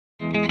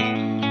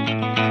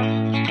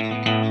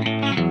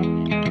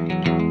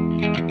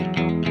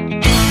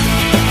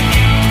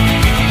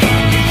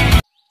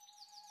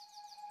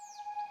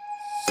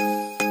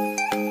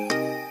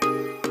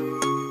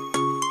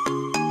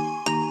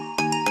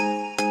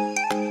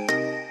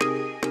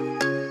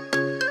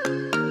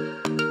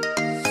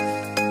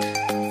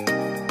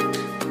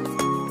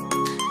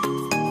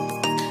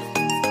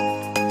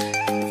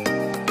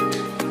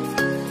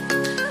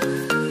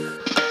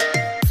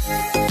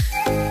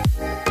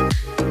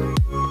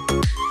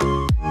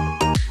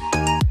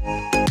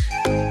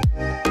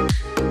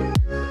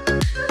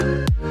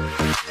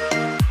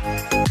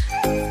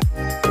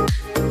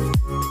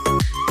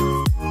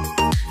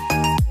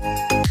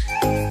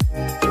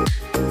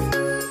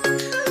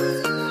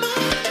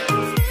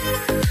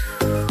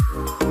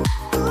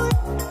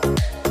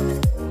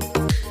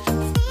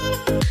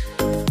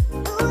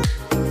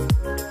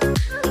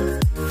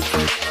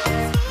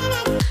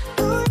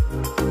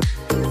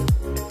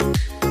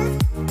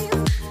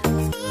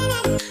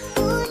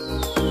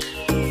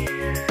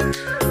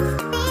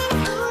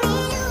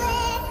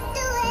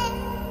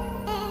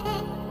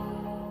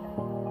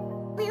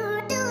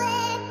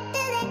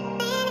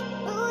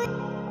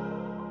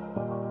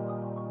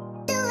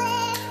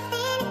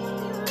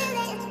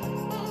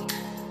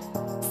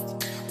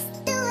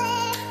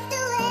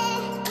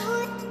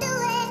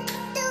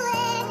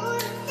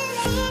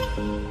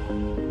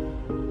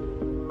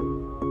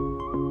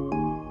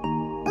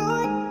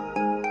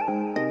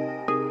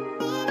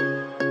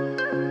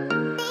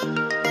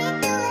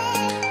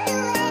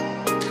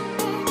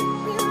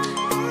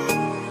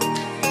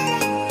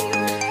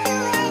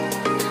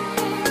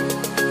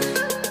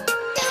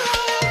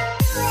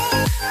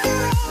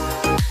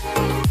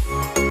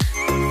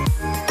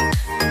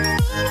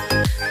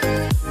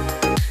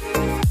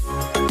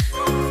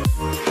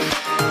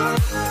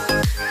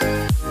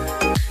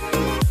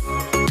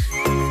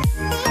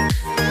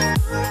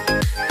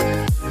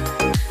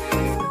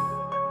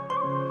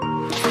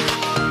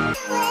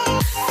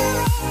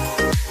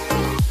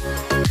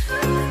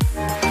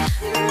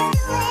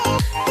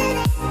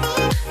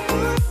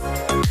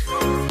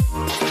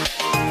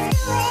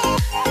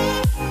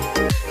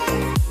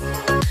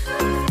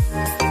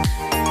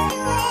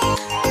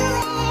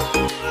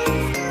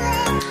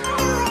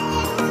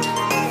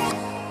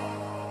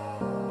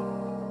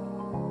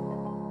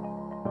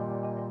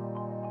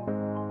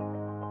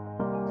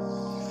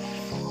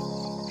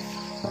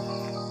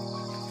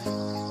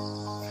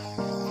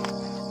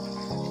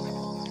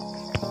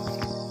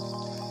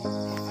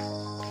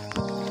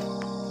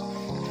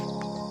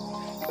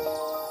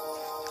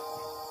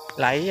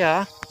Lah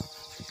iya.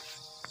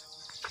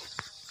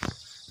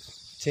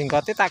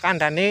 Jenggote tak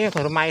kandhani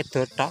rumah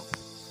itu tok.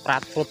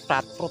 Prat-prut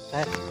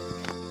ae.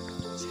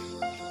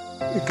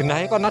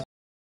 Genahe kono.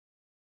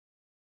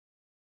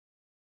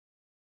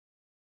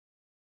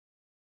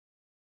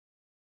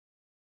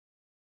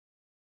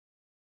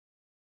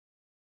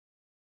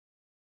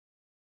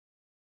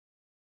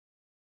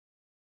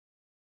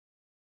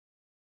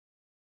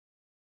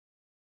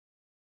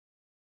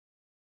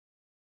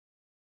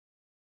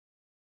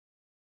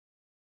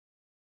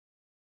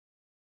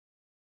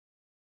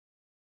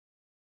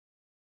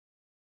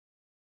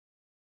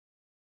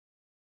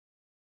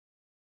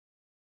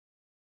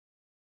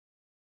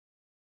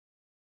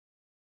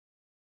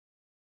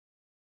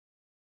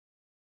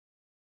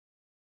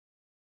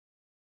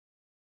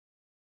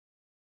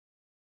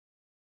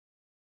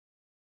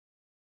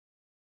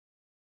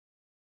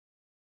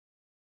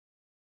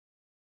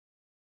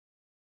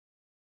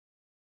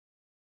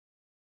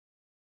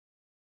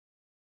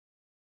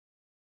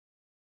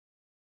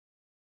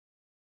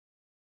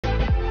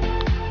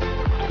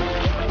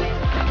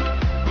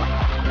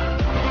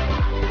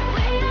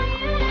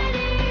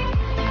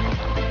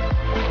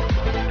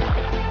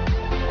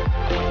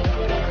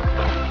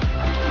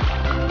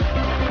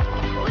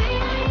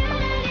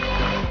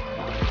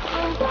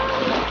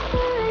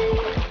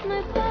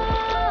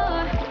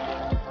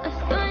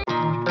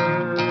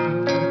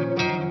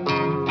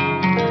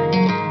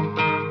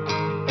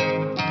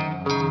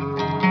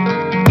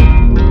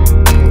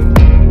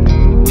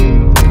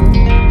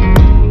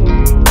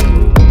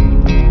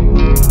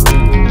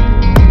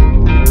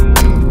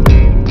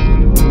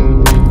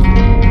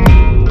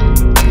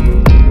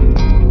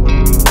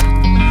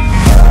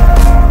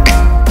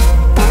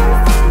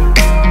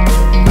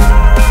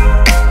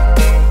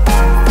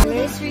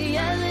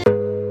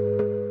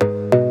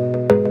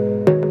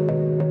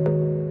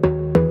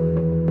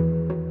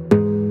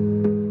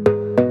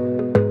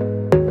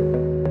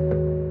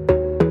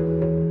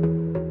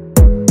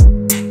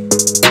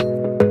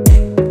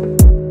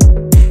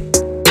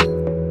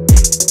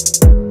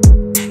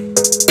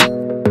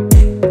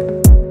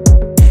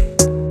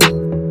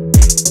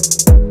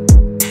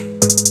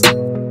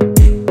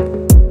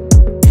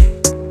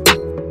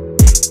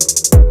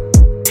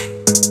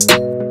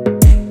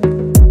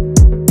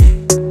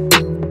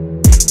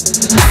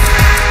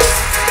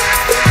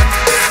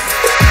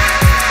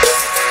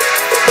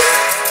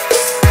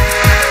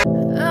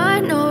 I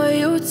know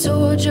you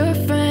told your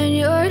friend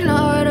you're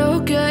not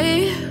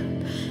okay.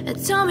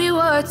 Tell me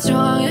what's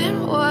wrong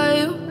and why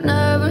you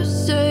never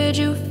said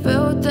you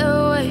felt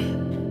that way.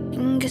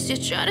 And guess you're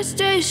trying to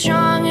stay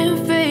strong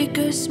and fake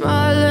a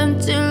smile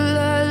until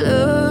I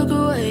look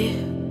away.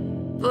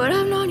 But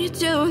I've known you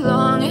too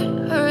long,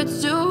 it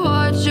hurts to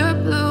watch your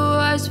blue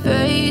eyes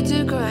fade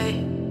to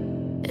gray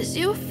as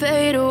you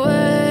fade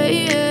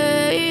away,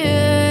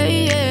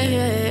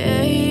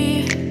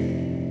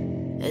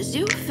 as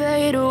you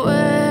fade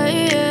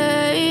away.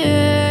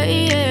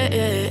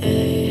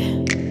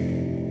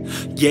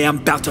 Yeah,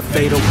 I'm about to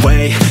fade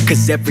away,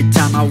 cause every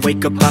time I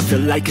wake up I feel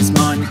like it's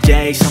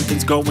Monday.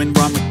 Something's going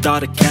wrong with all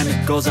the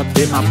chemicals up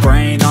in my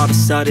brain. All of a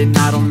sudden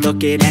I don't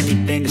look at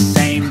anything the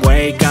same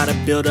way. Gotta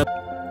build up.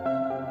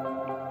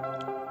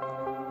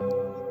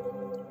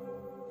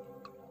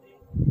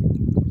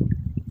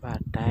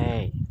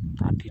 Badai.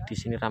 Tadi di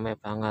sini ramai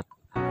banget.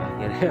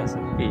 Akhirnya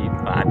sepi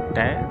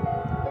badai.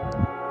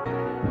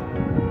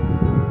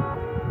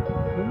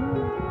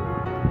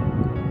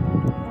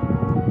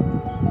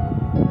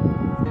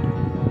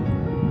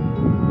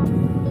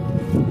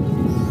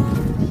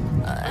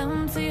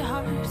 Empty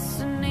hearts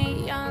and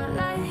neon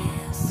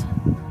lights,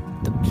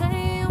 they're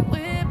playing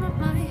with my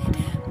mind.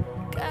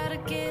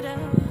 Gotta get out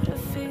of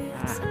here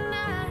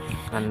tonight.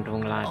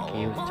 Mendung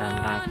lagi, hujan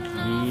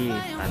lagi.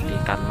 Tadi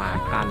kan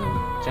makan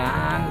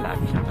hujan, nggak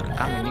bisa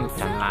rekam, ini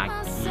hujan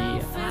lagi.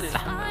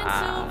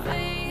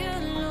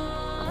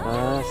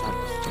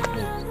 Habis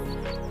ini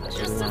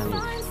hasilnya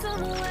nih.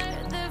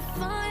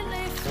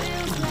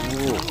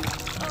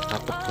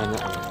 Dapat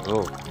banyak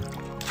loh.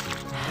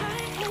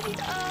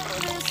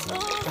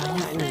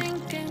 Banyak ini.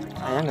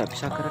 Saya nggak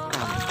bisa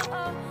kerekam.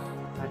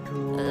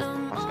 Aduh,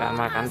 pas kan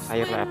makan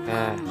sayur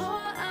lebar.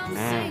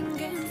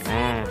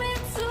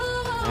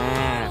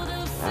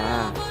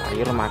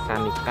 Sayur makan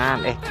ikan,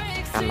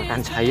 ikan makan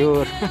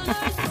sayur.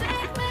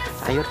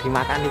 Sayur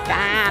dimakan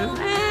ikan.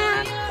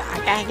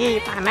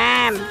 Kayak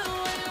panen.